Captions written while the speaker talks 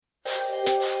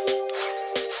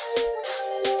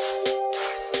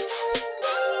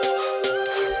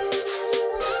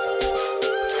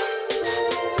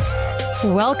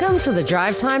Welcome to the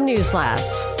Drive Time News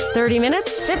Blast. 30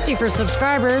 minutes, 50 for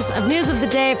subscribers, of news of the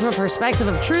day from a perspective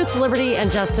of truth, liberty,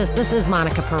 and justice. This is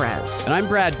Monica Perez. And I'm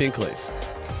Brad Binkley.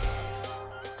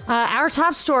 Our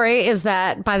top story is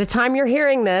that by the time you're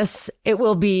hearing this, it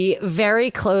will be very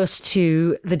close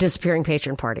to the disappearing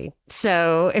patron party.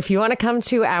 So if you want to come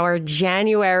to our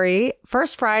January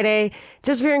first Friday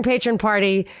disappearing patron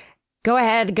party, go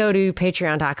ahead, go to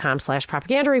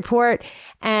patreon.com/propaganda report.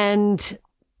 And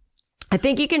I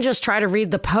think you can just try to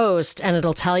read the post and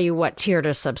it'll tell you what tier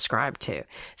to subscribe to.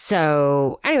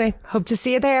 So anyway, hope to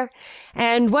see you there.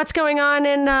 And what's going on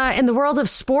in the world of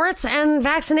sports and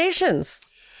vaccinations?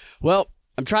 Well,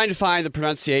 I'm trying to find the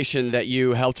pronunciation that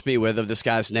you helped me with of this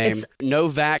guy's name. It's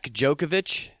Novak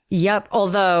Djokovic. Yep,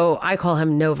 although I call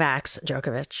him Novax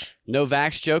Djokovic.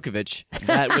 Novax Djokovic.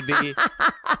 That would be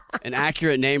an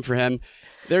accurate name for him.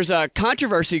 There's a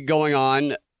controversy going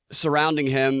on surrounding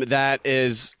him that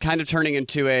is kind of turning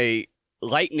into a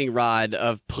lightning rod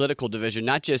of political division,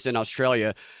 not just in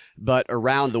Australia, but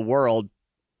around the world.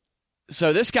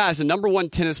 So this guy's the number one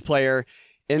tennis player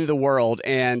in the world,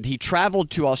 and he traveled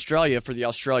to Australia for the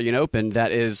Australian Open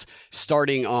that is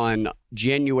starting on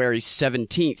January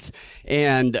 17th.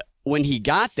 And when he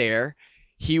got there,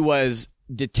 he was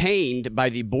detained by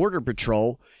the Border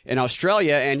Patrol in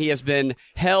Australia, and he has been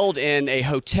held in a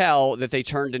hotel that they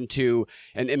turned into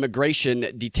an immigration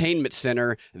detainment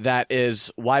center that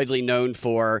is widely known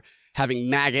for having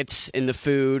maggots in the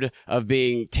food, of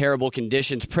being terrible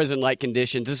conditions, prison-like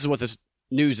conditions. This is what this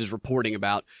news is reporting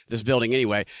about this building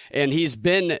anyway. And he's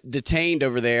been detained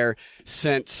over there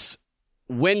since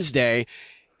Wednesday.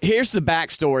 Here's the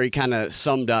backstory kind of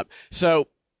summed up. So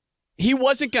he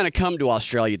wasn't going to come to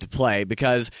Australia to play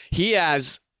because he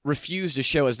has refused to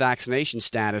show his vaccination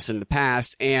status in the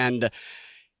past, and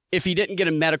if he didn't get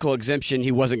a medical exemption,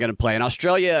 he wasn't going to play. And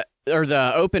Australia, or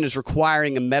the Open, is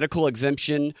requiring a medical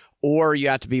exemption or you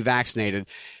have to be vaccinated.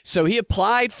 So he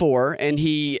applied for and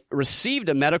he received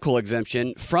a medical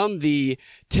exemption from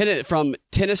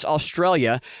Tennis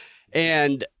Australia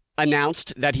and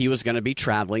announced that he was going to be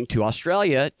traveling to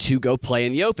Australia to go play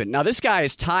in the Open. Now, this guy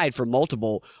is tied for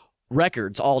multiple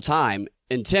records all time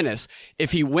in tennis.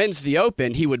 If he wins the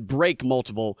Open, he would break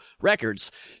multiple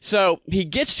records. So he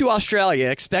gets to Australia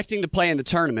expecting to play in the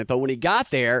tournament, but when he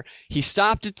got there, he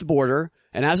stopped at the border,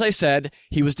 and as I said,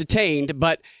 he was detained,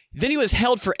 but then he was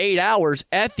held for 8 hours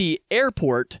at the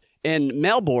airport in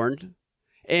Melbourne,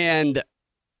 and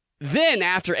then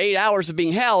after 8 hours of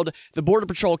being held, the Border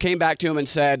Patrol came back to him and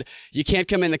said, you can't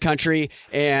come in the country,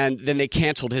 and then they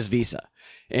canceled his visa.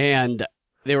 And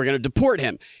they were going to deport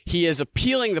him. He is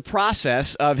appealing the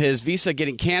process of his visa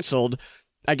getting canceled,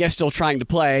 I guess still trying to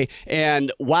play.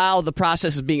 And while the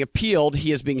process is being appealed,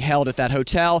 he is being held at that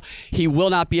hotel. He will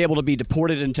not be able to be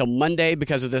deported until Monday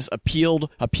because of this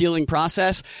appealing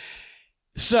process.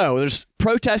 So there's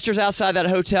protesters outside that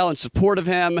hotel in support of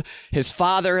him. His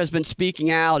father has been speaking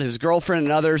out. His girlfriend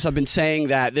and others have been saying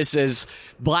that this is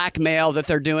blackmail that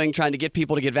they're doing, trying to get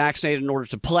people to get vaccinated in order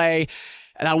to play.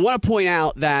 And I want to point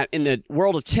out that in the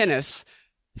world of tennis,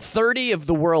 30 of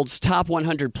the world's top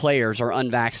 100 players are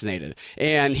unvaccinated.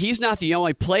 And he's not the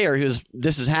only player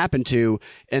this has happened to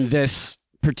in this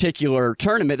particular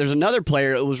tournament. There's another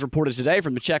player that was reported today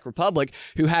from the Czech Republic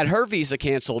who had her visa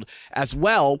canceled as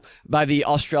well by the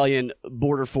Australian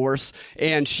border force.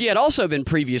 And she had also been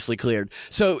previously cleared.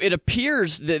 So it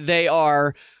appears that they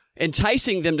are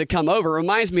enticing them to come over. It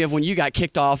reminds me of when you got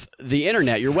kicked off the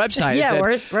internet, your website. Yeah, said,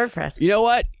 WordPress. You know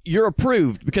what? You're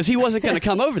approved, because he wasn't going to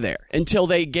come over there until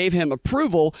they gave him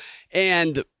approval.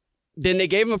 And then they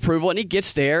gave him approval and he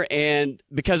gets there. And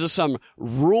because of some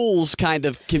rules, kind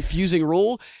of confusing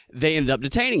rule, they ended up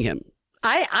detaining him.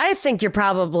 I think you're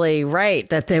probably right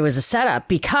that there was a setup,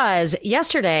 because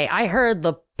yesterday I heard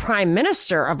the Prime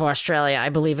Minister of Australia, I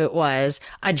believe it was,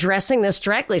 addressing this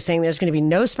directly, saying there's going to be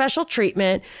no special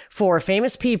treatment for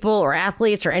famous people or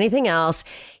athletes or anything else.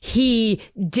 He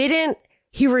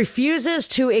refuses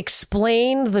to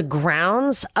explain the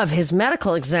grounds of his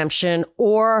medical exemption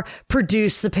or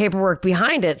produce the paperwork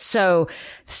behind it. So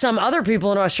some other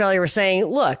people in Australia were saying,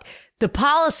 look, the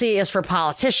policy is for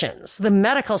politicians. The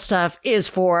medical stuff is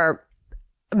for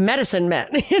medicine men,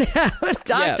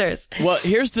 doctors. Yeah. Well,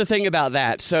 here's the thing about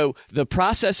that. So the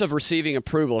process of receiving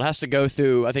approval, it has to go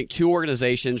through, I think, 2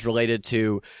 organizations related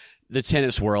to the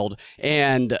tennis world.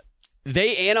 And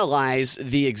they analyze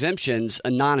the exemptions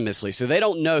anonymously, so they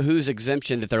don't know whose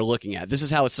exemption that they're looking at. This is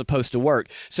how it's supposed to work.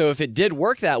 So if it did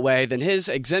work that way, then his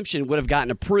exemption would have gotten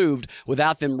approved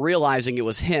without them realizing it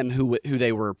was him who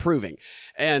they were approving.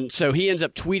 And so he ends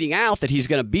up tweeting out that he's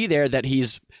going to be there, that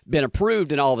he's been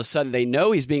approved, and all of a sudden they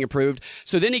know he's being approved.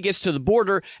 So then he gets to the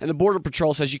border, and the Border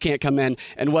Patrol says you can't come in.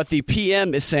 And what the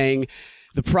PM is saying,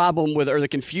 the problem with, or the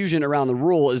confusion around the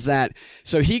rule is that,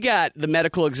 so he got the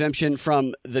medical exemption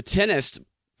from the tennis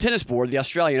board, the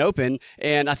Australian Open,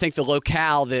 and I think the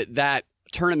locale that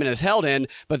tournament is held in,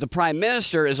 but the Prime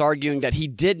Minister is arguing that he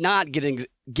did not get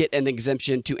an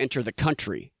exemption to enter the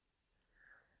country.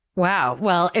 Wow.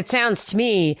 Well, it sounds to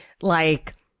me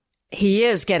like he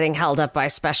is getting held up by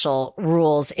special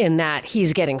rules in that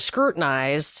he's getting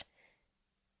scrutinized.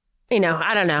 You know,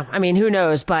 I don't know. I mean, who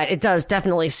knows? But it does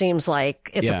definitely seems like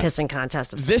it's a pissing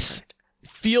contest of some this kind.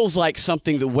 Feels like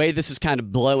something, the way this is kind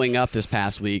of blowing up this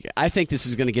past week, I think this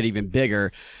is going to get even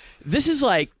bigger. This is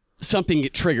like something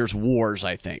that triggers wars,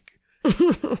 I think.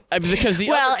 Because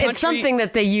it's something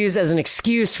that they use as an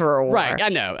excuse for a war. Right, I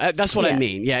know. That's what I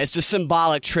mean. Yeah, it's a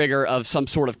symbolic trigger of some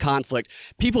sort of conflict.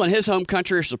 People in his home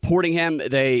country are supporting him.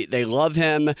 They love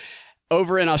him.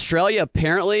 Over in Australia,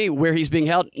 apparently, where he's being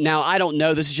held, now I don't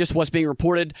know, this is just what's being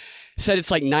reported, said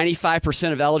it's like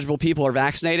 95% of eligible people are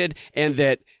vaccinated, and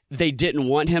that they didn't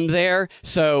want him there.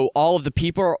 So all of the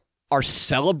people are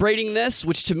celebrating this,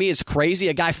 which to me is crazy.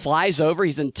 A guy flies over,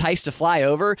 he's enticed to fly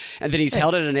over, and then he's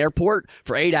held at an airport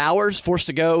for 8 hours, forced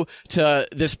to go to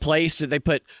this place that they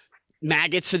put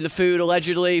maggots in the food,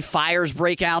 allegedly. Fires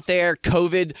break out there.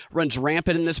 COVID runs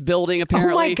rampant in this building,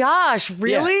 apparently. Oh my gosh,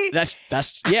 really?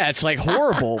 Yeah, it's like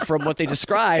horrible from what they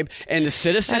describe. And the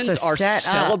citizens are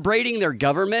celebrating their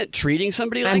government treating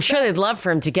somebody like that. I'm sure they'd love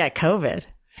for him to get COVID.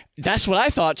 That's what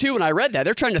I thought too when I read that.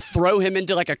 They're trying to throw him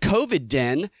into like a COVID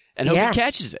den and hope he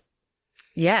catches it.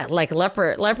 Yeah, like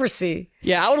leprosy.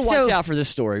 Yeah, I would watch out for this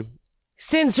story.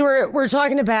 Since we're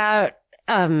talking about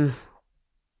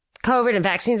COVID and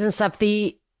vaccines and stuff,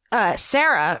 the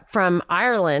Sarah from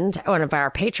Ireland, one of our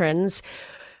patrons,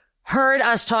 heard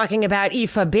us talking about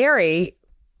Aoife Berry.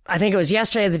 I think it was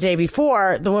yesterday or the day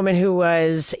before, the woman who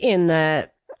was in the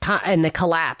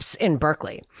collapse in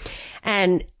Berkeley.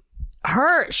 And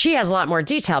she has a lot more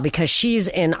detail because she's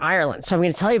in Ireland. So I'm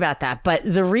going to tell you about that. But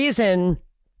the reason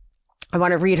I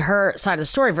want to read her side of the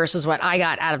story versus what I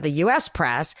got out of the U.S.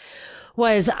 press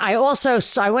was I was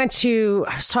talking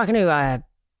to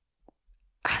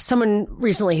someone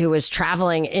recently who was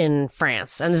traveling in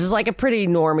France, and this is like a pretty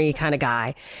normie kind of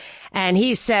guy. And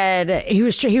he said he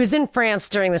was in France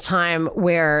during the time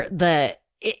where the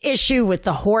issue with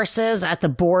the horses at the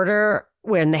border,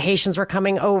 when the Haitians were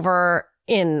coming over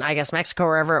in, I guess, Mexico,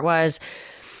 wherever it was,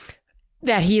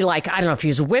 that he, like, I don't know if he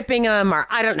was whipping them or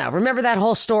I don't know. Remember that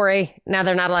whole story? Now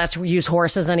they're not allowed to use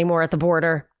horses anymore at the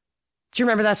border. Do you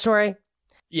remember that story?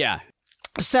 Yeah.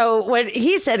 So what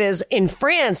he said is in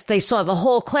France, they saw the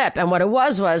whole clip. And what it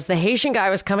was the Haitian guy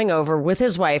was coming over with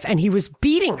his wife and he was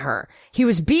beating her. He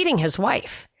was beating his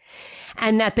wife.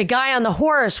 And that the guy on the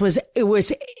horse was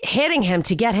hitting him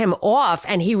to get him off.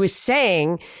 And he was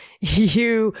saying,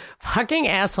 "You fucking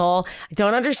asshole. I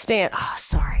don't understand. Oh,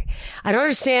 sorry. I don't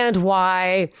understand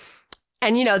why."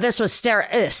 And, you know, this was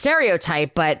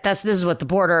stereotype, but this is what the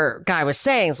border guy was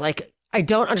saying. It's like, I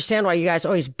don't understand why you guys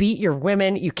always beat your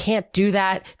women. You can't do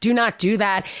that. Do not do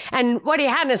that. And what he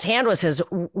had in his hand was his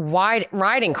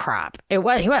riding crop. I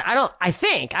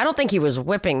don't think he was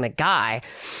whipping the guy.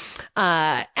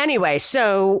 Anyway,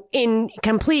 so in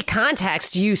complete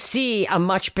context, you see a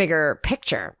much bigger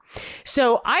picture.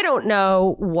 So I don't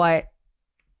know what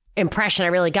impression I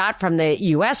really got from the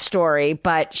U.S. story,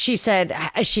 but she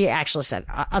actually said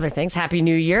other things. Happy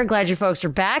New Year. Glad you folks are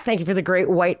back. Thank you for the great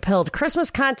white-pilled Christmas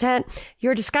content.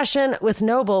 Your discussion with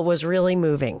Noble was really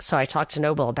moving. So I talked to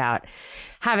Noble about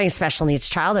having a special needs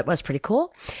child. It was pretty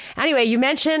cool. Anyway, you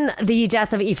mentioned the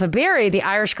death of Aoife Berry, the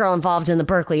Irish girl involved in the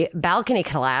Berkeley balcony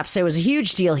collapse. It was a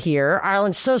huge deal here.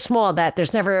 Ireland's so small that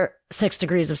there's never 6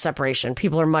 degrees of separation.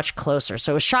 People are much closer.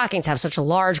 So it was shocking to have such a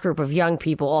large group of young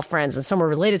people, all friends, and some were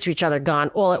related to each other, gone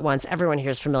all at once. Everyone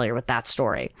here is familiar with that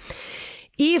story.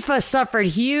 Aoife suffered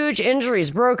huge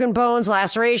injuries, broken bones,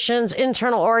 lacerations,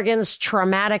 internal organs,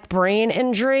 traumatic brain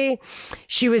injury.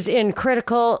 She was in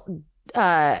critical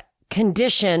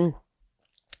condition,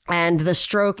 and the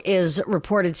stroke is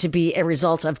reported to be a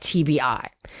result of TBI.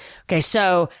 Okay,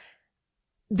 so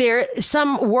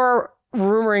some were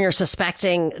rumoring or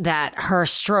suspecting that her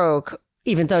stroke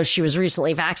even though she was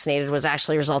recently vaccinated, was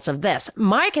actually results of this.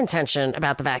 My contention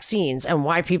about the vaccines and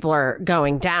why people are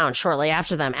going down shortly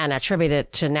after them and attribute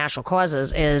it to natural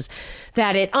causes is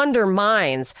that it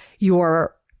undermines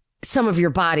some of your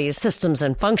body's systems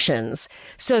and functions,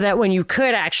 so that when you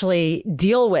could actually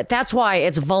deal with, that's why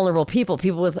it's vulnerable people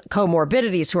with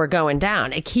comorbidities who are going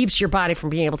down. It keeps your body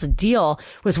from being able to deal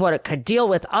with what it could deal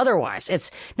with otherwise. It's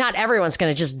not everyone's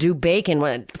going to just do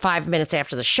bacon 5 minutes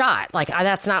after the shot. Like,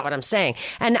 that's not what I'm saying.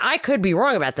 And I could be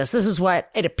wrong about this. This is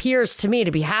what it appears to me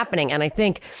to be happening. And I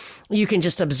think you can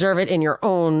just observe it in your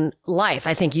own life.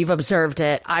 I think you've observed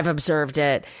it. I've observed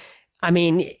it. I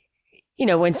mean,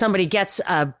 when somebody gets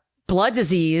a blood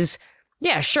disease,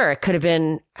 yeah, sure, it could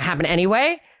have happened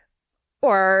anyway,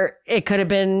 or it could have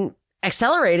been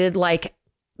accelerated like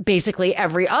basically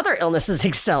every other illness is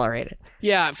accelerated.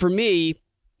 Yeah, for me,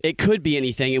 it could be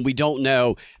anything, and we don't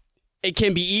know. It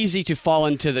can be easy to fall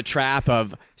into the trap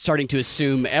of starting to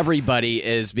assume everybody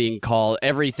is being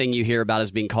everything you hear about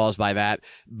is being caused by that.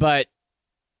 But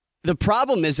the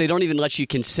problem is they don't even let you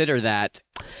consider that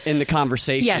in the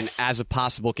conversation as a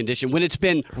possible condition when it's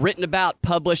been written about,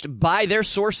 published by their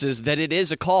sources that it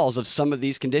is a cause of some of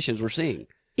these conditions we're seeing.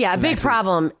 Yeah, a big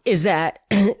problem is that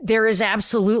there is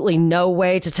absolutely no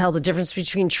way to tell the difference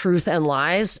between truth and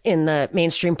lies in the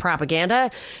mainstream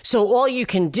propaganda. So all you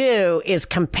can do is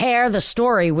compare the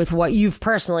story with what you've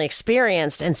personally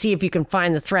experienced and see if you can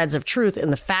find the threads of truth in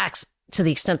the facts, to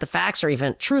the extent the facts are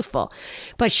even truthful.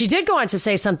 But she did go on to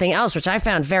say something else, which I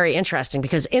found very interesting,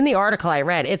 because in the article I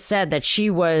read, it said that she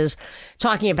was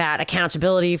talking about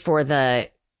accountability for the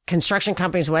construction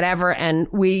companies, whatever. And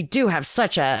we do have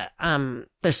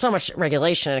there's so much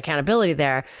regulation and accountability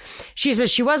there. She says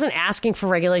she wasn't asking for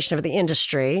regulation of the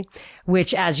industry,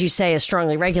 which, as you say, is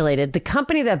strongly regulated. The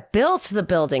company that built the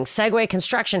building, Segway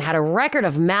Construction, had a record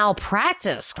of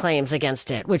malpractice claims against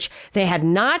it, which they had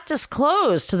not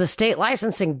disclosed to the state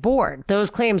licensing board. Those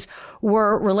claims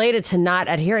were related to not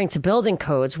adhering to building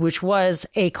codes, which was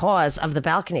a cause of the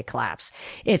balcony collapse.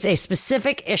 It's a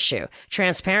specific issue,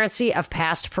 transparency of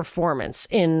past performance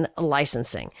in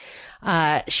licensing.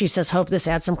 She says, hope this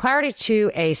adds some clarity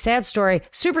to a sad story.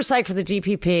 Super psyched for the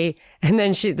DPP. And then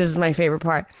this is my favorite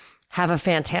part. Have a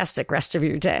fantastic rest of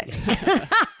your day.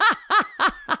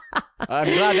 I'm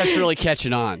glad that's really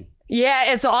catching on.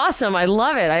 Yeah, it's awesome. I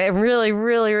love it. I really,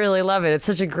 really, really love it. It's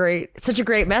such a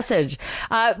great message.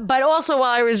 But also,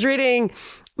 while I was reading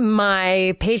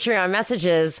my Patreon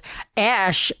messages,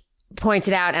 Ash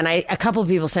pointed out, and a couple of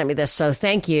people sent me this, so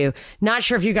thank you. Not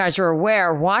sure if you guys are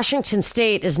aware, Washington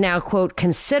State is now, quote,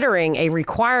 considering a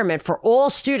requirement for all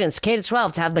students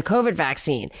K-12 to have the COVID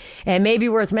vaccine. And it may be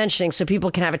worth mentioning so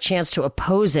people can have a chance to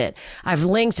oppose it. I've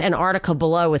linked an article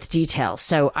below with details.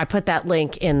 So I put that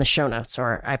link in the show notes,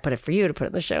 or I put it for you to put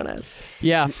in the show notes.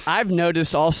 Yeah, I've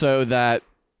noticed also that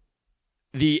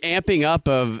the amping up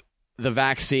of the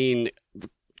vaccine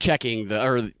checking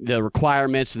the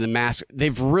requirements and the mask,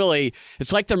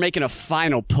 it's like they're making a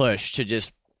final push to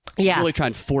just really try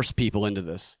and force people into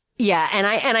this. Yeah,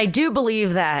 and I do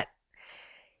believe that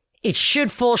it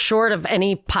should fall short of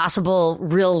any possible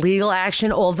real legal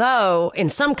action, although in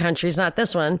some countries, not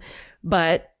this one,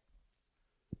 but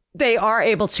they are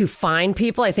able to fine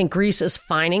people. I think Greece is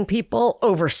fining people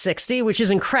over 60, which is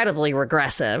incredibly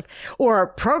regressive or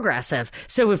progressive.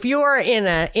 So if you're in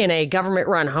a government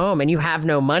run home and you have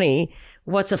no money,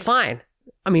 what's a fine?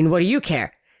 I mean, what do you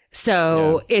care?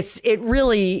 So it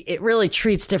really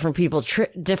treats different people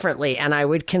differently. And I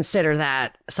would consider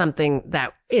that something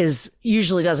that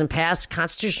usually doesn't pass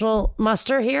constitutional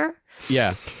muster here.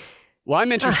 Yeah. Well,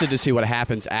 I'm interested to see what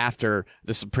happens after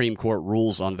the Supreme Court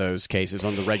rules on those cases,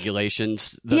 on the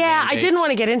regulations. Mandates. I didn't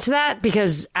want to get into that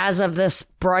because as of this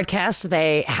broadcast,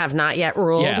 they have not yet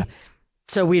ruled. Yeah.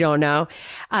 So we don't know.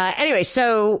 Anyway,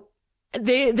 so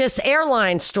this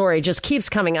airline story just keeps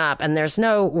coming up, and there's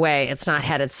no way it's not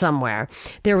headed somewhere.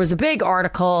 There was a big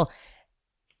article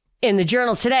in the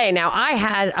Journal today. Now, I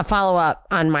had a follow-up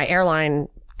on my airline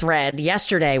thread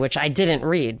yesterday, which I didn't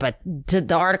read, but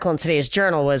the article in today's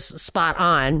Journal was spot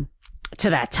on to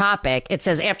that topic. It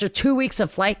says, after 2 weeks of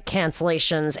flight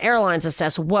cancellations, airlines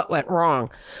assess what went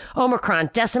wrong. Omicron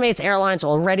decimates airlines'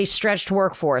 already stretched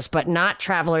workforce, but not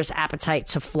travelers' appetite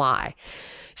to fly.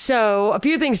 So a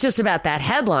few things just about that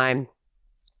headline.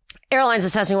 Airlines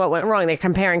assessing what went wrong. They're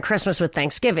comparing Christmas with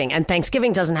Thanksgiving, and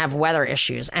Thanksgiving doesn't have weather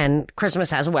issues, and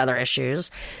Christmas has weather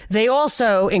issues. They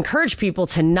also encourage people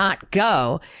to not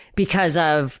go because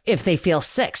of if they feel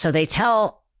sick. So they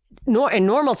in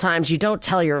normal times, you don't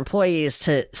tell your employees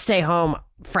to stay home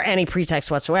for any pretext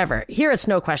whatsoever. Here, it's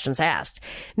no questions asked.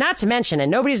 Not to mention,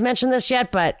 and nobody's mentioned this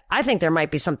yet, but I think there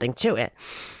might be something to it.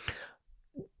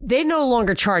 they no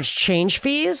longer charge change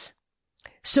fees.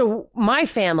 So my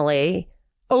family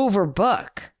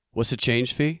overbook. What's a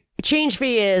change fee? A change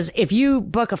fee is if you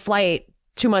book a flight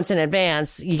 2 months in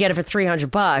advance, you get it for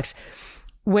 $300.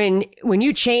 When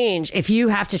you change, if you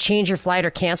have to change your flight or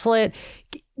cancel it,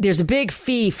 there's a big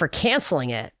fee for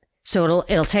canceling it. So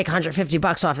it'll take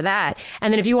 $150 off of that.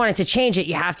 And then if you wanted to change it,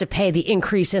 you have to pay the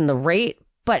increase in the rate,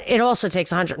 but it also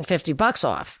takes $150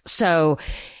 off. So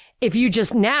if you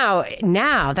just now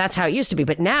that's how it used to be.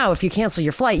 But now if you cancel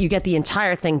your flight, you get the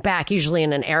entire thing back, usually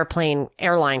in an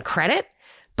airline credit,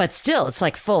 but still it's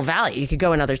like full value. You could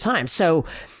go another time. So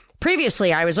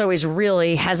previously, I was always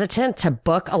really hesitant to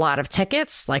book a lot of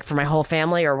tickets, like for my whole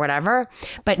family or whatever.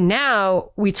 But now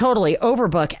we totally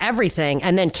overbook everything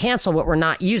and then cancel what we're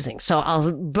not using. So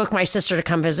I'll book my sister to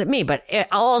come visit me, but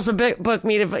I'll also book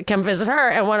me to come visit her,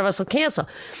 and one of us will cancel.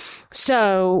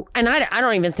 So, and I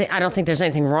don't think there's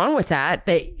anything wrong with that.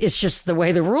 It's just the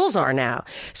way the rules are now.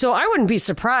 So I wouldn't be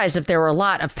surprised if there were a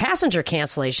lot of passenger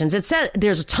cancellations. It said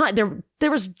there's a ton,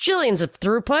 there was jillions of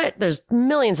throughput. There's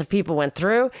millions of people went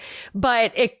through,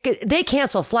 but they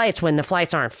cancel flights when the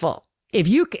flights aren't full.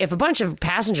 If a bunch of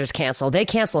passengers cancel, they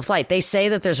cancel a flight. They say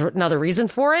that there's another reason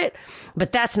for it,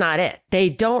 but that's not it. They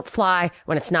don't fly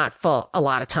when it's not full a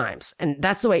lot of times. And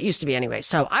that's the way it used to be anyway.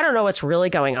 So I don't know what's really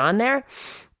going on there.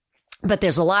 But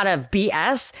there's a lot of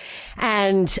BS.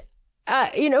 And,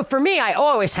 for me, I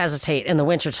always hesitate in the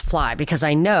winter to fly because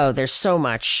I know there's so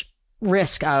much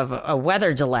risk of a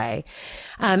weather delay.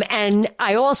 And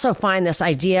I also find this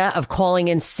idea of calling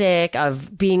in sick,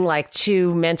 of being like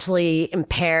too mentally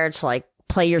impaired to like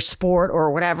play your sport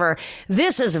or whatever.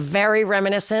 This is very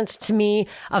reminiscent to me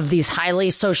of these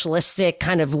highly socialistic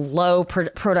kind of low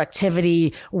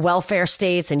productivity welfare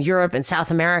states in Europe and South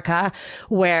America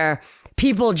where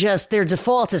people their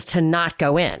default is to not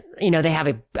go in. They have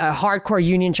a hardcore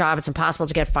union job. It's impossible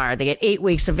to get fired. They get 8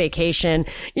 weeks of vacation,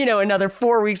 another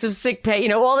 4 weeks of sick pay,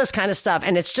 all this kind of stuff.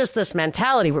 And it's just this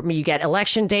mentality where you get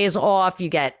election days off, you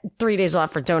get 3 days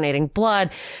off for donating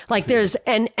blood. Like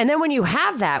and then when you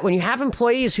have that, when you have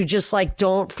employees who just like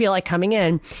don't feel like coming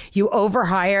in, you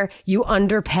overhire, you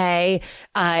underpay.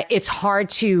 It's hard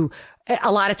to,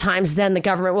 a lot of times then the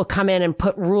government will come in and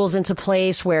put rules into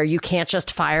place where you can't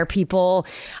just fire people,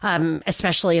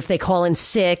 especially if they call in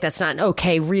sick. That's not an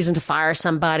okay reason to fire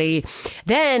somebody.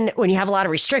 Then when you have a lot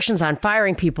of restrictions on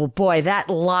firing people, boy, that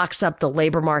locks up the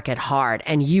labor market hard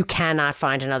and you cannot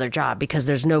find another job because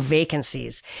there's no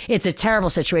vacancies. It's a terrible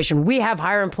situation. We have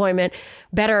higher employment,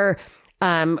 better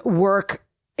work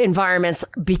environments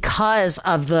because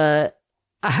of I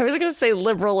was going to say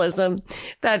liberalism,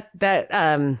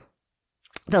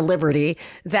 the liberty,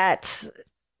 that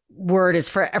word is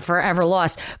forever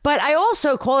lost. But I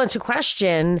also call into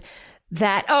question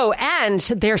that, and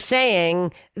they're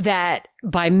saying that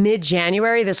by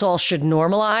mid-January, this all should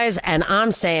normalize. And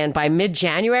I'm saying by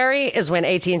mid-January is when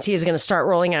AT&T is going to start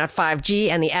rolling out 5G,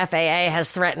 and the FAA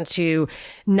has threatened to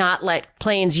not let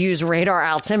planes use radar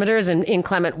altimeters in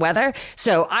inclement weather.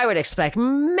 So I would expect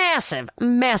massive,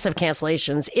 massive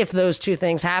cancellations if those two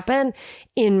things happen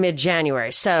in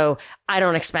mid-January. So I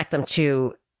don't expect them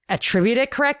to attribute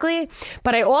it correctly,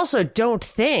 but I also don't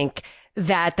think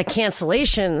that the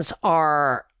cancellations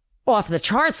are off the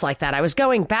charts like that. I was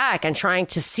going back and trying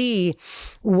to see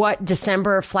what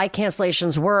December flight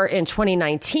cancellations were in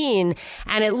 2019,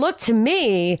 and it looked to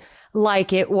me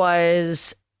like it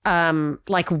was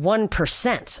like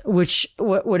 1%, which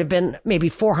would have been maybe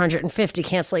 450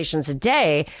 cancellations a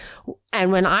day.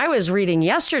 And when I was reading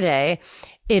yesterday,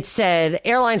 it said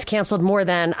airlines canceled more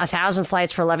than 1,000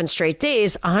 flights for 11 straight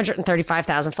days.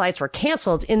 135,000 flights were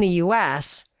canceled in the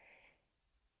U.S.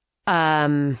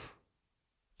 Now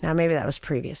maybe that was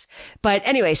previous, but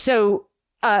anyway, so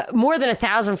more than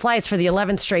 1,000 flights for the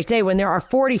 11th straight day when there are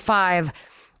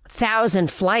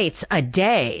 45,000 flights a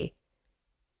day.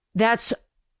 That's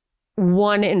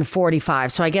 1 in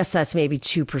 45. So I guess that's maybe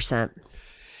 2%.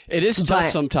 It is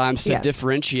tough sometimes to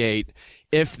differentiate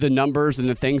if the numbers and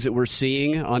the things that we're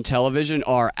seeing on television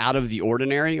are out of the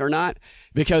ordinary or not,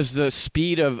 because the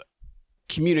speed of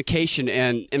communication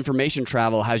and information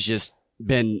travel has just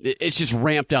it's just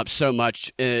ramped up so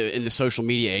much in the social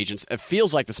media agents. It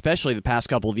feels like, especially the past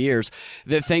couple of years,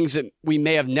 that things that we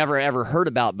may have never ever heard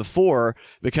about before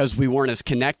because we weren't as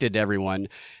connected to everyone,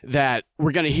 that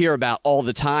we're going to hear about all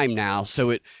the time now. So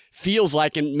it feels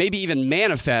like, and maybe even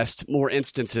manifest more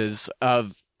instances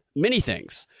of many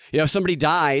things. If somebody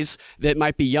dies that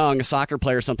might be young, a soccer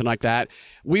player or something like that,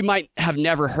 we might have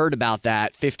never heard about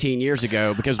that 15 years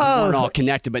ago because we weren't all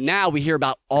connected. But now we hear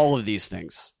about all of these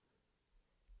things.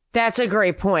 That's a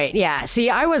great point. Yeah. See,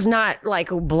 I was not like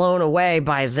blown away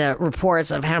by the reports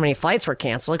of how many flights were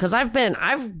canceled because I've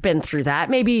been through that.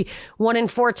 Maybe 1 in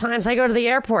 4 times I go to the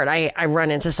airport, I run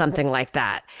into something like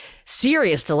that.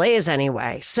 Serious delays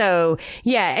anyway. So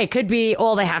yeah, it could be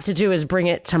all they have to do is bring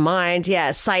it to mind.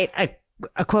 Yeah. Cite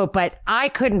a quote, but I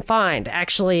couldn't find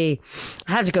actually.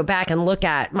 I had to go back and look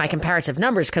at my comparative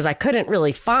numbers because I couldn't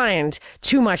really find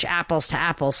too much apples to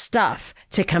apples stuff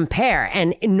to compare.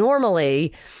 And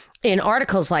normally in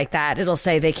articles like that, it'll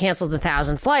say they canceled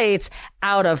 1,000 flights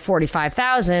out of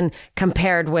 45,000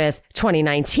 compared with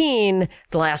 2019,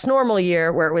 the last normal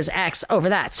year where it was X over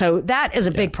that. So that is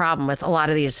a big problem with a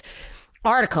lot of these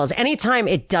articles. Anytime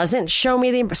it doesn't show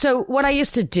me so what I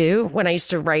used to do when I used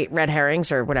to write red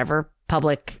herrings or whatever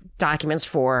public documents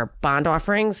for bond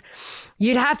offerings,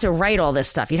 you'd have to write all this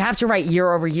stuff. You'd have to write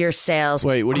year over year sales.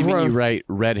 Wait, what do you mean you write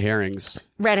red herrings?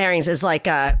 Red herrings is like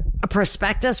a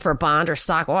prospectus for a bond or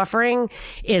stock offering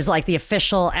is like the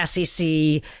official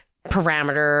SEC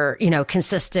parameter,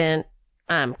 consistent,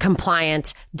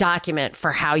 compliant document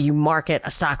for how you market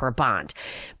a stock or a bond.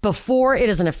 Before it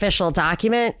is an official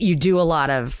document, you do a lot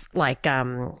of like,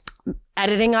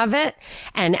 editing of it.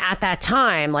 And at that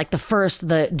time, like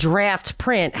the draft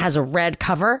print has a red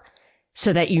cover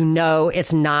so that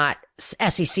it's not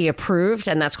SEC approved.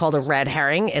 And that's called a red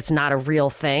herring. It's not a real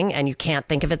thing. And you can't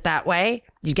think of it that way.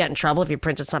 You get in trouble if you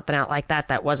printed something out like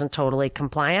that wasn't totally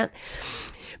compliant.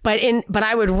 But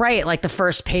I would write like the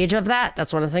first page of that.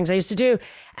 That's one of the things I used to do.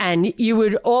 And you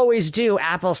would always do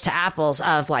apples to apples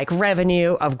of like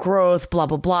revenue, of growth, blah,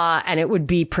 blah, blah. And it would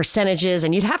be percentages.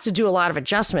 And you'd have to do a lot of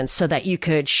adjustments so that you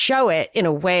could show it in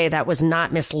a way that was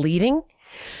not misleading.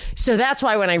 So that's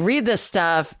why when I read this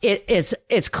stuff,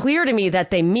 it's clear to me that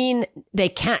they mean they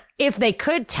can't, if they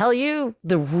could tell you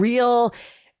the real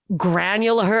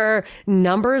granular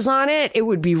numbers on it, it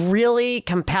would be really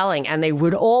compelling and they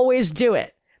would always do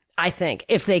it. I think,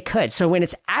 if they could. So when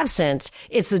it's absent,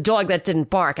 it's the dog that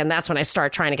didn't bark. And that's when I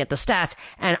start trying to get the stats.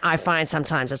 And I find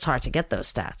sometimes it's hard to get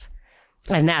those stats.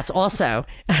 And that's also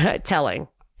telling.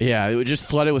 Yeah, it would just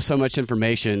flooded with so much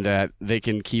information that they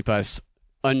can keep us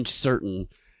uncertain.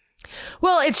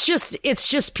 Well, it's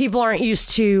just people aren't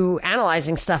used to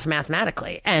analyzing stuff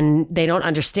mathematically. And they don't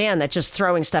understand that just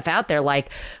throwing stuff out there,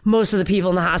 like most of the people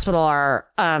in the hospital are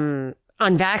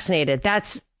unvaccinated.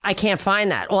 I can't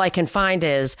find that. All I can find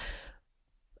is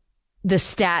the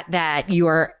stat that you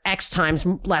are X times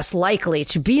less likely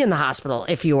to be in the hospital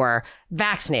if you are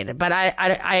vaccinated. But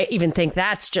I even think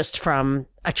that's just from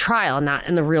a trial, not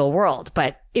in the real world.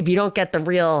 But if you don't get the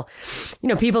real,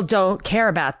 people don't care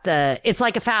about it's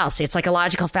like a fallacy. It's like a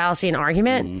logical fallacy and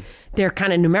argument. Mm-hmm. They're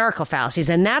kind of numerical fallacies.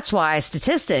 And that's why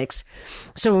statistics.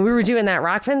 So when we were doing that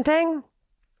Rockfin thing,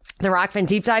 the Rockfin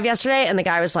deep dive yesterday, and the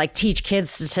guy was like, teach kids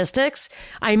statistics.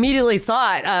 I immediately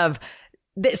thought of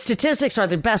statistics are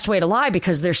the best way to lie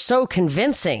because they're so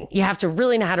convincing. You have to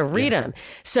really know how to read them.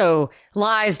 So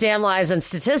lies, damn lies, and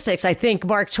statistics. I think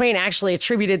Mark Twain actually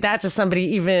attributed that to somebody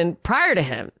even prior to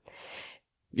him.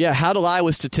 Yeah. How to Lie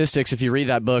with Statistics. If you read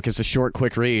that book, it's a short,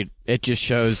 quick read. It just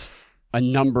shows a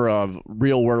number of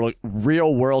real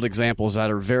world examples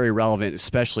that are very relevant,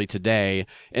 especially today,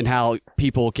 and how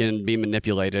people can be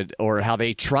manipulated or how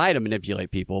they try to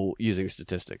manipulate people using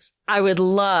statistics. I would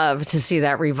love to see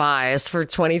that revised for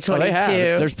 2022. Oh, they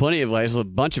have. There's plenty of ways. There's a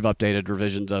bunch of updated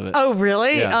revisions of it. Oh,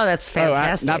 really? Yeah. Oh, that's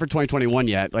fantastic. Not for 2021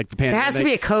 yet. Like the pandemic. There has to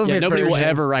be a COVID nobody version. will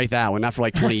ever write that one. Not for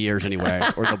like 20 years anyway,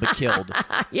 or they'll be killed.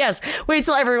 Yes. Wait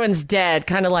till everyone's dead,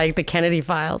 kind of like the Kennedy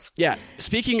files. Yeah.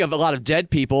 Speaking of a lot of dead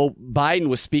people, Biden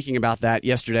was speaking about that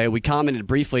yesterday. We commented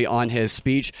briefly on his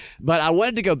speech, but I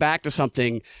wanted to go back to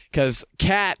something because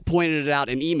Kat pointed it out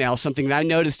in email, something that I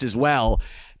noticed as well.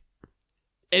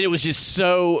 And it was just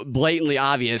so blatantly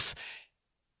obvious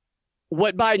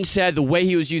what Biden said, the way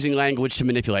he was using language to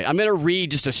manipulate. I'm going to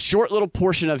read just a short little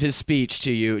portion of his speech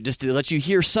to you, just to let you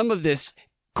hear some of this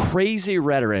crazy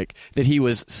rhetoric that he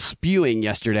was spewing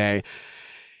yesterday.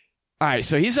 All right,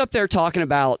 so he's up there talking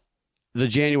about the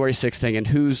January 6th thing and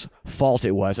whose fault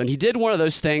it was. And he did one of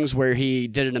those things where he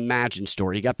did an imagine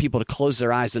story. He got people to close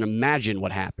their eyes and imagine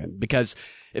what happened, because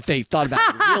if they thought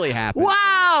about it really happened.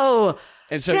 Wow.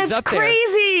 And so that's he's up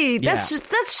crazy. There.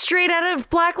 That's straight out of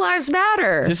Black Lives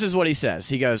Matter. This is what he says.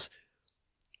 He goes,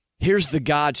 here's the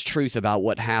God's truth about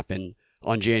what happened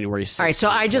on January 6th. All right, so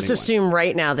I just assume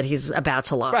right now that he's about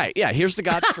to lie. Right, yeah, here's the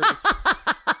God's truth.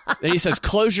 Then he says,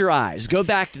 close your eyes. Go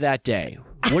back to that day.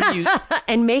 What do you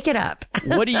and make it up.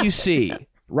 What do you see?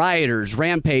 rioters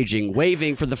rampaging,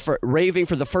 waving for the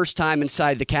first time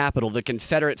inside the Capitol, the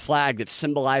Confederate flag that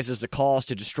symbolizes the cause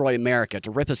to destroy America, to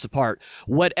rip us apart.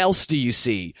 What else do you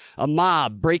see? A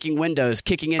mob breaking windows,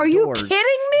 kicking in doors. Are you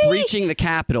kidding me? Breaching the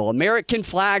Capitol. American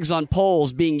flags on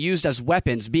poles being used as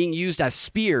weapons, being used as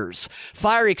spears.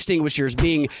 Fire extinguishers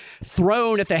being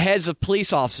thrown at the heads of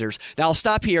police officers. Now, I'll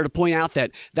stop here to point out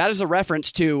that is a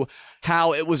reference to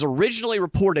how it was originally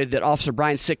reported that Officer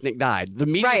Brian Sicknick died. The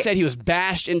media said he was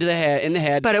bashed in the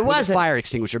head but it with wasn't. a fire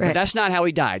extinguisher. Right. But that's not how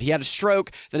he died. He had a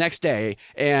stroke the next day,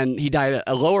 and he died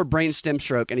a lower brainstem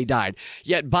stroke, and he died.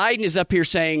 Yet Biden is up here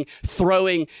saying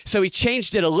throwing, so he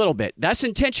changed it a little bit. That's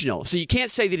intentional. So you can't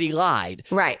say that he lied.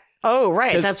 Right. Oh,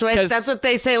 right. That's what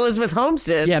they say Elizabeth Holmes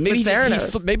did. Yeah, maybe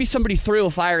Theranos. maybe somebody threw a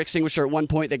fire extinguisher at one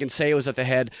point. They can say it was at the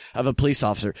head of a police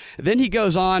officer. Then he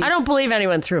goes on. I don't believe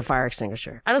anyone threw a fire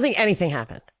extinguisher. I don't think anything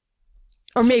happened.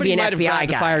 Or maybe an might have FBI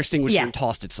grabbed guy. a fire extinguisher and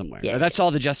tossed it somewhere. Yeah. That's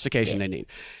all the justification they need.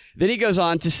 Then he goes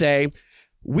on to say,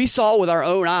 we saw with our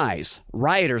own eyes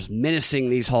rioters menacing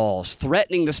these halls,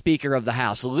 threatening the Speaker of the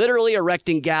House, literally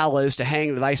erecting gallows to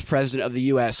hang the Vice President of the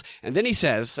U.S. And then he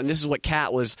says, and this is what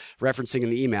Kat was referencing in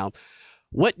the email,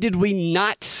 what did we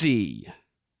not see?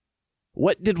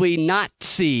 What did we not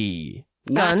see?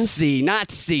 Nazi,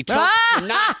 Trump's a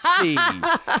Nazi.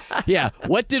 Yeah,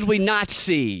 what did we not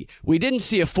see? We didn't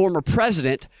see a former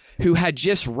president who had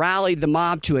just rallied the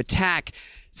mob to attack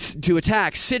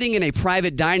sitting in a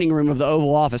private dining room of the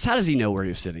Oval Office. How does he know where he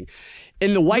was sitting?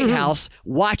 In the White House,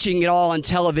 watching it all on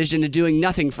television and doing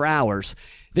nothing for hours.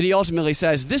 Then he ultimately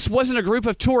says, this wasn't a group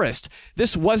of tourists.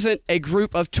 This wasn't a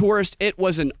group of tourists. It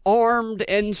was an armed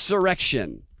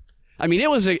insurrection. I mean,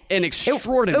 it was an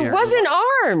extraordinary. It wasn't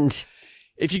armed.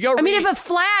 If you go, if a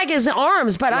flag is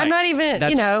arms, but I'm not even,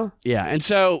 Yeah. And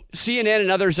so CNN and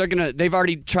others they've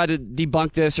already tried to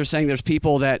debunk this. They're saying there's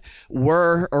people that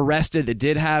were arrested that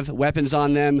did have weapons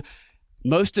on them.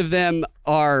 Most of them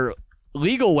are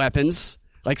legal weapons.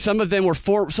 Like some of them were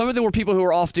people who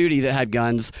were off duty that had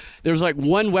guns. There was like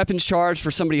one weapons charge for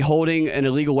somebody holding an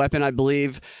illegal weapon, I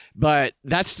believe. But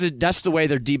that's the way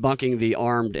they're debunking the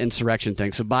armed insurrection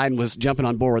thing. So Biden was jumping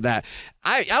on board with that.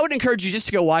 I would encourage you just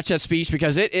to go watch that speech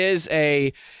because it's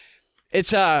a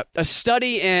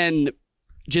study in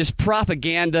just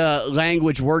propaganda,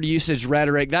 language, word usage,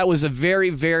 rhetoric. That was a very,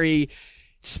 very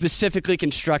specifically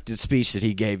constructed speech that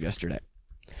he gave yesterday.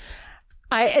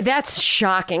 That's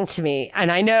shocking to me.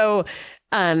 And I know,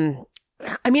 I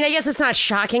guess it's not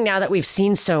shocking now that we've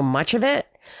seen so much of it,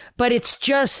 but it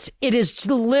is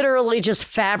literally just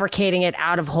fabricating it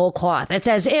out of whole cloth. It's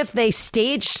as if they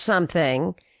staged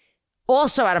something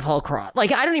also out of whole cloth.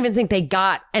 Like, I don't even think they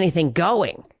got anything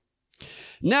going.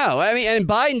 No, and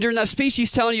Biden during that speech,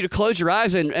 he's telling you to close your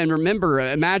eyes and remember,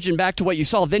 imagine back to what you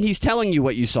saw. Then he's telling you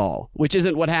what you saw, which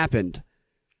isn't what happened.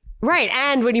 Right,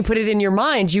 and when you put it in your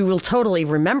mind, you will totally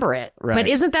remember it. Right. But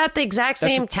isn't that the exact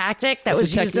same tactic that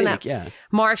was used in that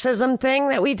Marxism thing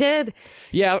that we did?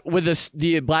 Yeah, with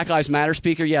the Black Lives Matter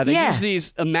speaker, they use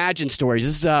these imagined stories.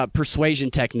 This is a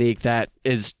persuasion technique that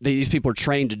these people are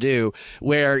trained to do,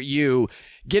 where you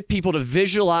get people to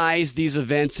visualize these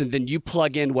events and then you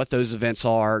plug in what those events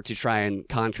are to try and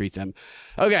concrete them.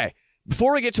 Okay.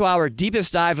 Before we get to our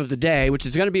deepest dive of the day, which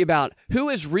is going to be about who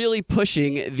is really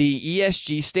pushing the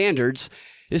ESG standards,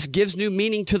 this gives new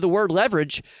meaning to the word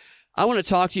leverage. I want to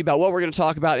talk to you about what we're going to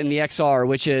talk about in the XR,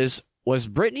 which is, was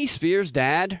Britney Spears'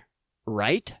 dad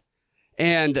right?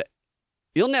 And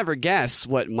you'll never guess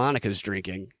what Monica's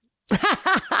drinking.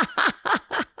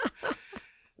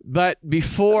 But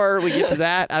before we get to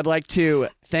that, I'd like to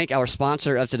thank our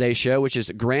sponsor of today's show, which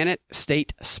is Granite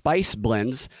State Spice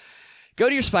Blends. Go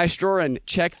to your spice drawer and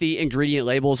check the ingredient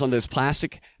labels on those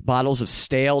plastic bottles of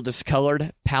stale,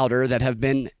 discolored powder that have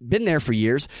been there for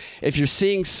years. If you're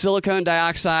seeing silicone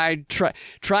dioxide,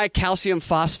 try calcium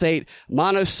phosphate,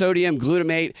 monosodium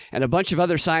glutamate, and a bunch of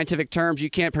other scientific terms you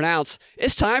can't pronounce,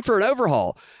 it's time for an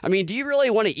overhaul. I mean, do you really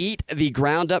want to eat the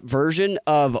ground-up version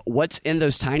of what's in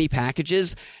those tiny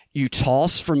packages you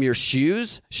toss from your shoe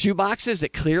boxes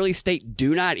that clearly state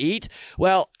do not eat?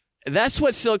 Well, that's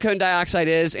what silicone dioxide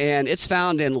is, and it's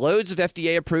found in loads of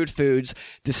FDA-approved foods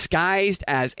disguised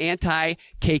as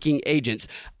anti-caking agents.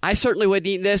 I certainly wouldn't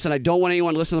eat this, and I don't want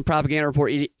anyone listening to the propaganda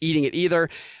report eating it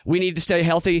either. We need to stay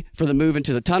healthy for the move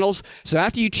into the tunnels. So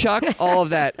after you chuck all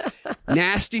of that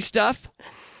nasty stuff,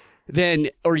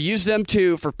 or use them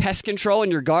for pest control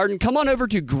in your garden, come on over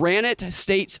to Granite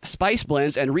State's Spice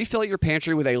Blends and refill your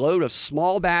pantry with a load of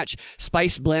small batch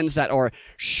spice blends that are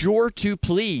sure to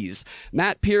please.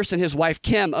 Matt Pierce and his wife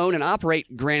Kim own and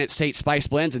operate Granite State Spice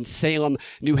Blends in Salem,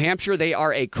 New Hampshire. They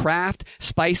are a craft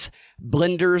spice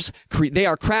blenders. They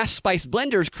are craft spice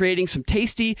blenders creating some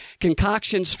tasty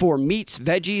concoctions for meats,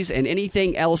 veggies, and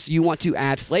anything else you want to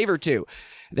add flavor to.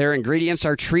 Their ingredients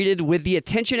are treated with the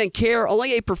attention and care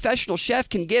only a professional chef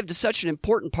can give to such an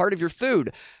important part of your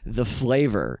food, the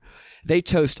flavor. They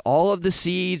toast all of the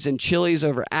seeds and chilies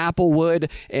over applewood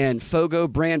and Fogo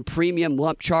brand premium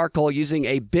lump charcoal using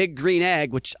a big green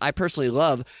egg, which I personally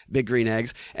love big green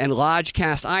eggs, and Lodge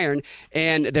cast iron.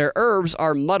 And their herbs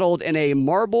are muddled in a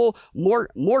marble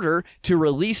mortar to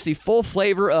release the full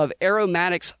flavor of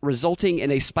aromatics, resulting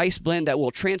in a spice blend that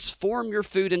will transform your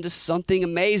food into something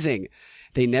amazing.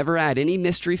 They never add any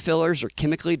mystery fillers or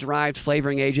chemically derived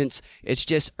flavoring agents. It's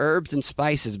just herbs and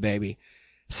spices, baby.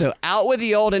 So out with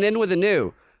the old and in with the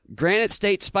new. Granite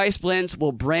State Spice Blends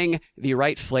will bring the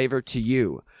right flavor to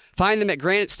you. Find them at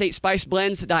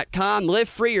granitestatespiceblends.com. Live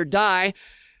free or die.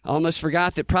 I almost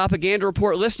forgot that Propaganda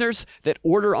Report listeners that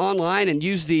order online and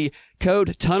use the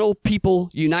code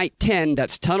TunnelPeopleUnite10,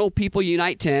 that's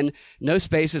TunnelPeopleUnite10, no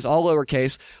spaces, all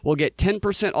lowercase, will get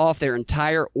 10% off their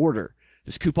entire order.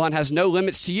 This coupon has no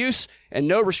limits to use and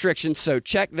no restrictions, so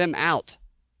check them out.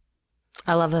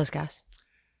 I love those guys.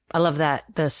 I love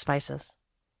the spices.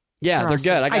 Yeah, they're awesome.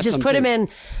 good. I just put them in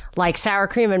like sour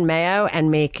cream and mayo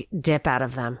and make dip out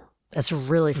of them. It's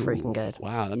really freaking good.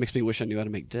 Wow, that makes me wish I knew how to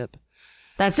make dip.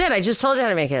 That's it. I just told you how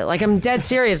to make it. Like, I'm dead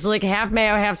serious. Like half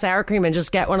mayo, half sour cream, and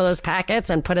just get one of those packets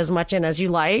and put as much in as you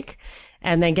like,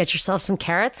 and then get yourself some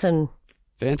carrots and...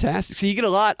 Fantastic. So you get a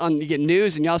lot you get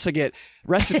news and you also get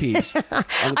recipes.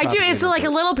 I do. It's like a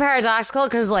little paradoxical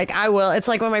because it's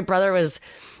like when my brother was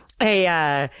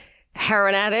a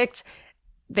heroin addict,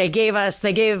 they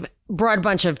brought a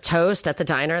bunch of toast at the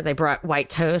diner. They brought white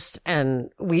toast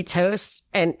and wheat toast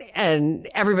and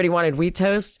everybody wanted wheat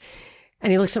toast.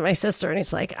 And he looks at my sister and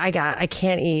he's like, I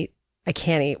can't eat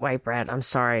white bread. I'm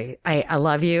sorry. I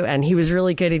love you. And he was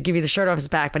really good. He'd give you the shirt off his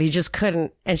back, but he just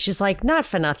couldn't. And she's like, not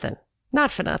for nothing.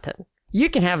 You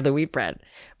can have the wheat bread,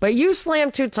 but you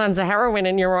slam 2 tons of heroin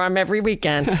in your arm every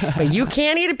weekend, but you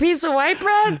can't eat a piece of white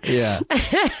bread. Yeah.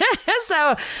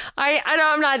 So I know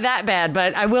I'm not that bad,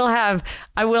 but I will have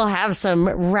some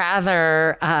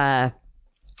rather,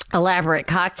 elaborate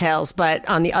cocktails, but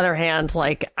on the other hand,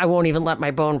 like I won't even let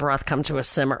my bone broth come to a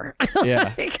simmer.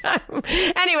 Yeah.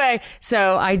 Anyway,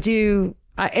 so I do,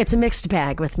 it's a mixed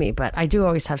bag with me, but I do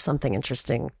always have something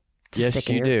interesting to stick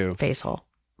in your face hole.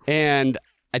 And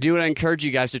I do want to encourage you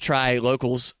guys to try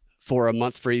Locals for a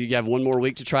month free. You have one more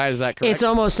week to try it. Is that correct? It's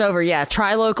almost over. Yeah.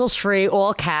 Try Locals free,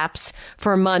 all caps,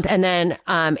 for a month. And then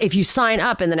if you sign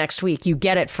up in the next week, you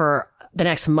get it for the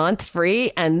next month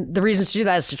free. And the reason to do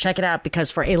that is to check it out because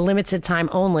for a limited time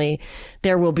only,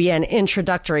 there will be an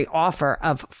introductory offer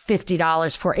of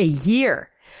 $50 for a year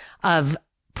of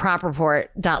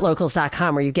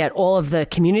propreport.locals.com, where you get all of the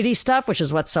community stuff, which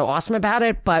is what's so awesome about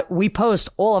it. But we post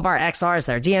all of our XRs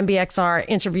there, DNB XR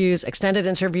interviews, extended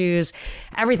interviews,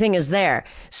 everything is there.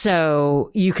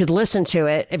 So you could listen to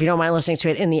it if you don't mind listening to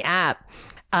it in the app.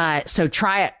 So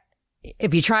try it.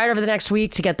 If you try it over the next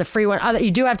week to get the free one,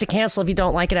 you do have to cancel if you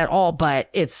don't like it at all, but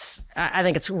I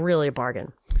think it's really a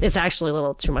bargain. It's actually a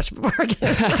little too much of a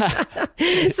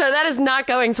bargain. So that is not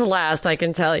going to last, I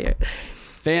can tell you.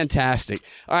 Fantastic.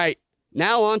 All right.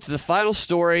 Now on to the final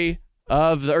story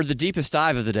the deepest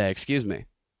dive of the day. Excuse me.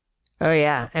 Oh,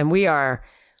 yeah. And we are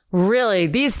really,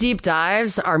 these deep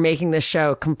dives are making this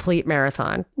show complete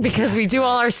marathon because we do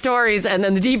all our stories and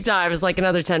then the deep dive is like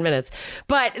another 10 minutes.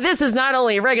 But this is not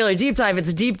only a regular deep dive, it's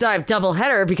a deep dive double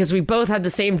header because we both had the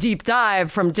same deep dive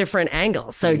from different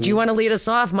angles. So do you want to lead us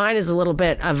off? Mine is a little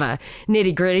bit of a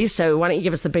nitty gritty. So why don't you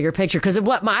give us the bigger picture? Because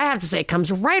what I have to say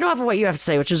comes right off of what you have to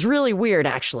say, which is really weird,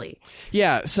 actually.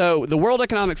 Yeah. So the World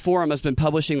Economic Forum has been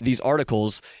publishing these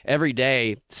articles every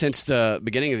day since the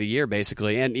beginning of the year,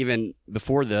 basically, and even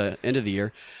before the end of the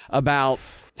year, about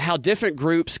how different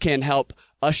groups can help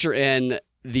usher in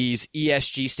these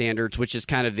ESG standards, which is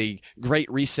kind of the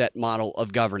great reset model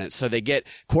of governance. So they get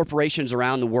corporations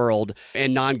around the world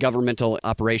and non-governmental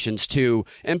operations to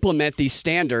implement these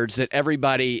standards that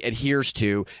everybody adheres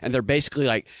to. And they're basically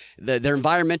like they're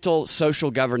environmental, social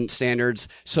governance standards,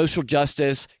 social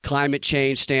justice, climate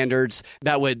change standards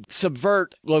that would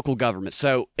subvert local government.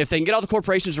 So if they can get all the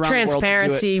corporations around the world to do it,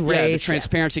 transparency, race, the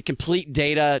transparency, complete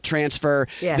data transfer.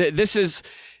 Yeah.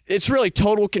 It's really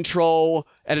total control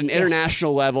at an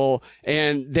international level,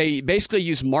 and they basically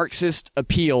use Marxist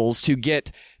appeals to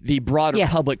get the broader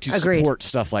public to support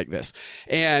stuff like this.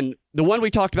 And the one we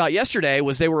talked about yesterday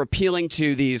was they were appealing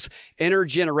to these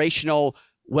intergenerational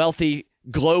wealthy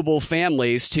global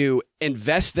families to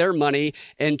invest their money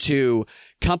into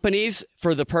companies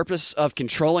for the purpose of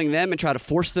controlling them and try to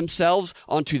force themselves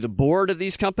onto the board of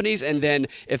these companies. And then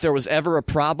if there was ever a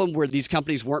problem where these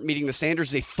companies weren't meeting the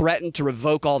standards, they threatened to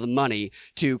revoke all the money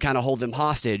to kind of hold them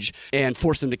hostage and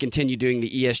force them to continue doing the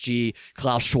ESG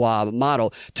Klaus Schwab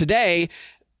model. Today,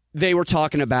 they were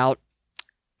talking about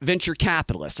venture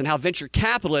capitalists and how venture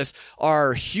capitalists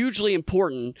are hugely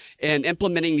important in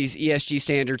implementing these ESG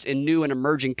standards in new and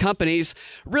emerging companies.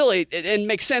 Really, it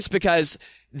makes sense because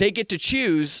they get to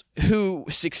choose who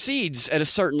succeeds at a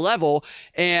certain level,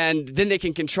 and then they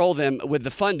can control them with the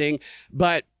funding.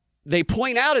 But they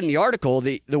point out in the article,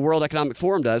 the World Economic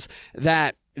Forum does,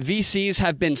 that VCs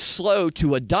have been slow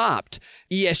to adopt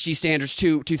ESG standards,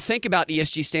 to think about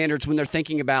ESG standards when they're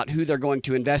thinking about who they're going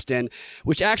to invest in,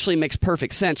 which actually makes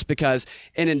perfect sense because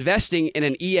in investing in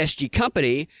an ESG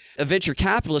company, a venture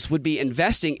capitalist would be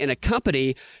investing in a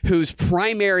company whose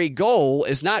primary goal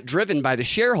is not driven by the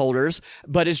shareholders,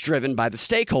 but is driven by the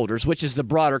stakeholders, which is the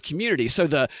broader community. So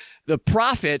the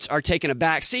profits are taking a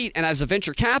back seat, and as a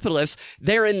venture capitalist,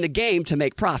 they're in the game to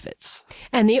make profits.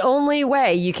 And the only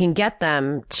way you can get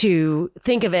them to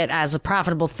think of it as a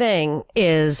profitable thing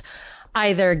is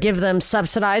either give them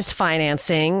subsidized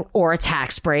financing or a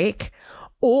tax break,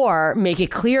 or make it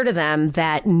clear to them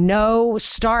that no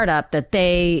startup that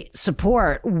they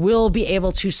support will be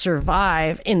able to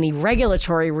survive in the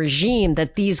regulatory regime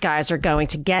that these guys are going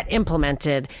to get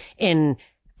implemented in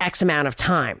X amount of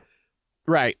time.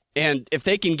 Right. And if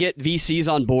they can get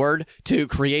VCs on board to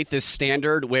create this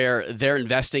standard where they're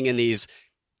investing in these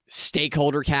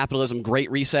stakeholder capitalism,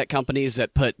 great reset companies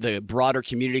that put the broader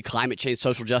community, climate change,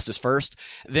 social justice first,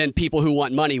 then people who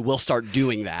want money will start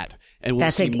doing that. And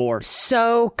we'll see more.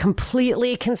 So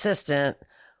completely consistent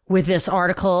with this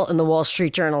article in the Wall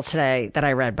Street Journal today that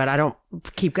I read, but I don't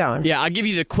keep going. Yeah, I'll give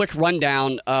you the quick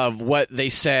rundown of what they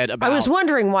said about. I was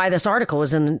wondering why this article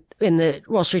was in the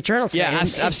Wall Street Journal today. Yeah,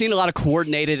 I've seen a lot of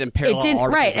coordinated and parallel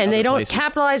articles. Right, and they don't places.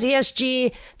 capitalize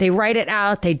ESG. They write it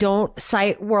out. They don't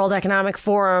cite World Economic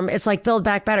Forum. It's like Build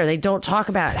Back Better. They don't talk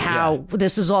about how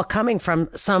this is all coming from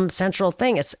some central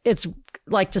thing. It's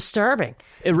like disturbing.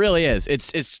 It really is.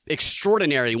 It's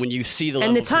extraordinary when you see the level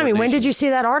and the timing. When did you see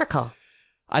that article?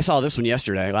 I saw this one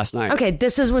last night. Okay,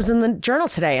 this was in the journal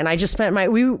today, and I just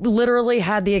we literally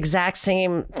had the exact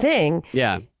same thing.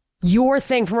 Yeah. Your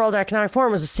thing from World Economic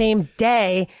Forum was the same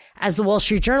day as the Wall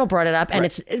Street Journal brought it up,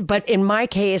 and but in my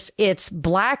case, it's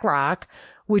BlackRock,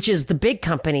 which is the big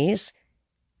companies.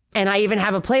 And I even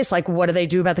have a place like, what do they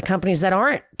do about the companies that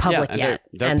aren't public yet?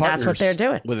 They're and that's what they're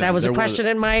doing. That was a question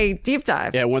in my deep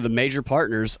dive. Yeah, one of the major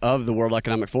partners of the World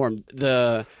Economic Forum.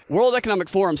 The World Economic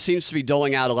Forum seems to be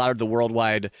doling out a lot of the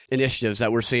worldwide initiatives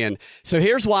that we're seeing. So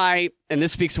here's why, and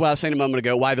this speaks to what I was saying a moment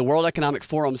ago, why the World Economic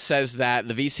Forum says that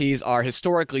the VCs are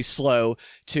historically slow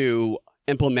to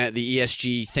implement the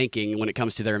ESG thinking when it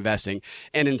comes to their investing.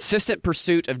 An insistent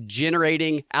pursuit of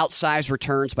generating outsized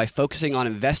returns by focusing on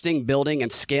investing, building,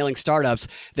 and scaling startups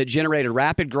that generated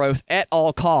rapid growth at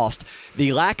all cost.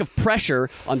 The lack of pressure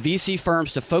on VC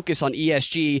firms to focus on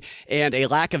ESG and a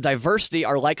lack of diversity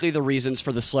are likely the reasons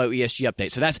for the slow ESG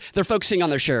update. So they're focusing on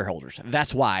their shareholders.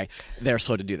 That's why they're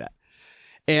slow to do that.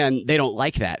 And they don't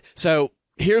like that. So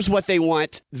here's what they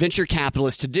want venture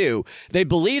capitalists to do. They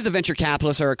believe the venture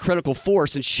capitalists are a critical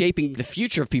force in shaping the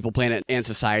future of people, planet, and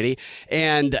society.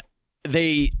 And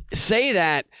they say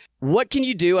that what can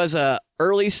you do as a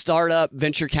early startup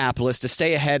venture capitalist to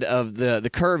stay ahead of the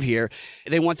curve here?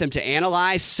 They want them to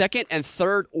analyze second and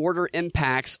third order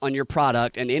impacts on your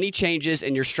product and any changes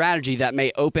in your strategy that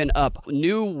may open up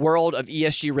new world of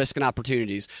ESG risk and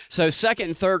opportunities. So second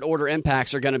and third order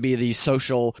impacts are going to be these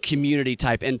social community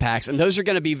type impacts. And those are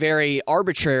going to be very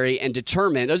arbitrary and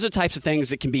determined. Those are the types of things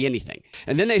that can be anything.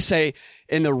 And then they say,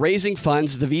 in the raising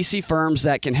funds, the VC firms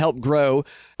that can help grow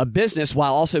a business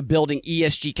while also building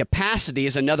ESG capacity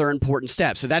is another important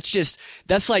step. So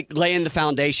that's like laying the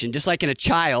foundation. Just like in a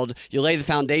child, you lay the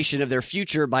foundation of their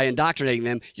future by indoctrinating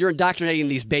them. You're indoctrinating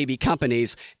these baby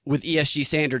companies with ESG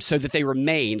standards so that they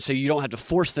remain, so you don't have to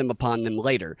force them upon them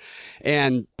later.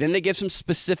 And then they give some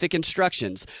specific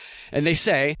instructions. And they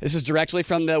say, this is directly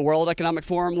from the World Economic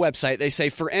Forum website, they say,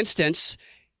 for instance,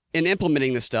 in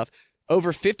implementing this stuff,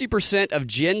 over 50% of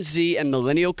Gen Z and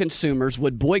millennial consumers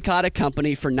would boycott a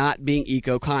company for not being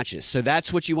eco-conscious. So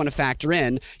that's what you want to factor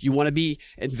in. You want to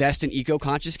invest in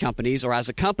eco-conscious companies, or as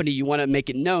a company, you want to make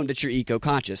it known that you're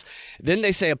eco-conscious. Then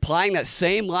they say, applying that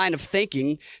same line of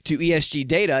thinking to ESG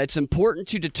data, it's important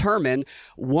to determine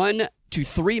one to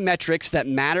 3 metrics that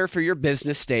matter for your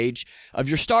business stage of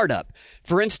your startup.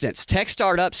 For instance, tech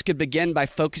startups could begin by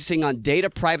focusing on data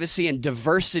privacy and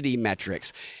diversity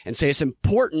metrics and say it's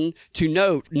important to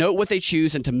note what they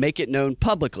choose and to make it known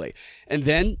publicly. And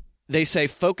then they say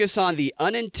focus on the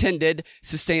unintended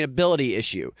sustainability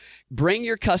issue. Bring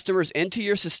your customers into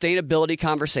your sustainability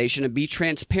conversation and be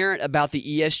transparent about the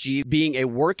ESG being a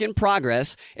work in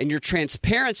progress, and your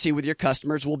transparency with your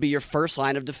customers will be your first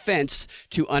line of defense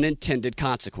to unintended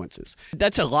consequences.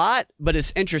 That's a lot, but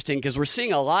it's interesting because we're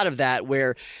seeing a lot of that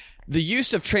where the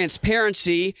use of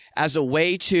transparency as a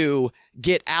way to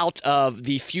get out of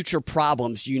the future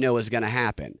problems is going to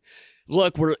happen.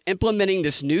 Look, we're implementing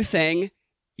this new thing.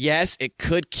 Yes, it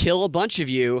could kill a bunch of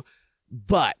you,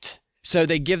 but so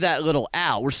they give that little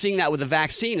out. We're seeing that with the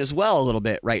vaccine as well a little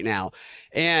bit right now.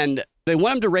 And they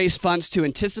want them to raise funds to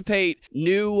anticipate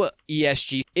new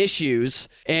ESG issues,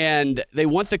 and they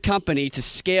want the company to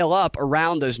scale up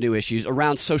around those new issues,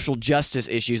 around social justice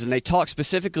issues. And they talk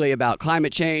specifically about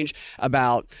climate change,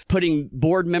 about putting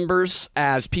board members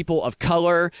as people of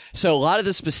color. So a lot of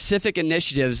the specific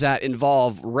initiatives that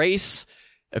involve race,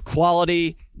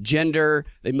 equality, gender,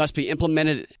 they must be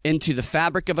implemented into the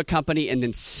fabric of a company and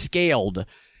then scaled.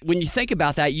 When you think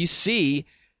about that, you see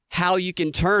how you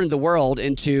can turn the world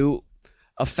into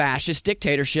a fascist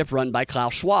dictatorship run by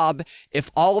Klaus Schwab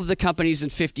if all of the companies in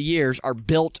 50 years are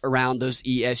built around those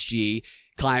ESG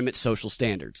climate social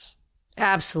standards.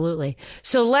 Absolutely.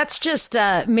 So let's just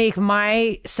make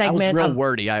my segment. That was real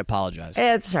wordy. I apologize.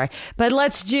 Sorry. But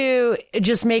let's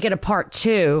just make it a part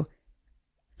 2.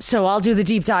 So I'll do the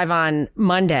deep dive on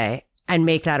Monday and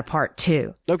make that a part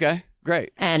 2. Okay,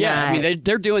 great. And yeah, I mean,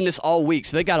 they're doing this all week,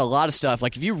 so they got a lot of stuff.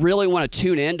 Like, if you really want to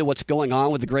tune in to what's going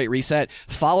on with the Great Reset,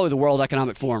 follow the World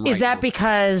Economic Forum. Is that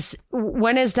because,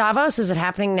 when is Davos? Is it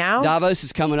happening now? Davos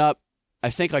is coming up,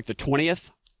 I think, like the 20th.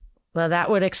 Well,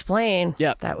 that would explain.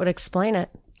 Yeah. That would explain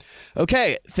it.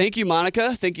 Okay, thank you,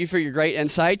 Monica. Thank you for your great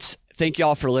insights. Thank you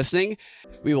all for listening.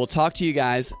 We will talk to you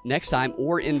guys next time,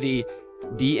 or in the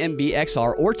DNB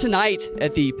XR, or tonight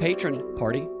at the patron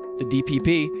party, the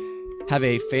DPP. Have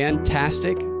a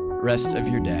fantastic rest of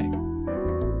your day.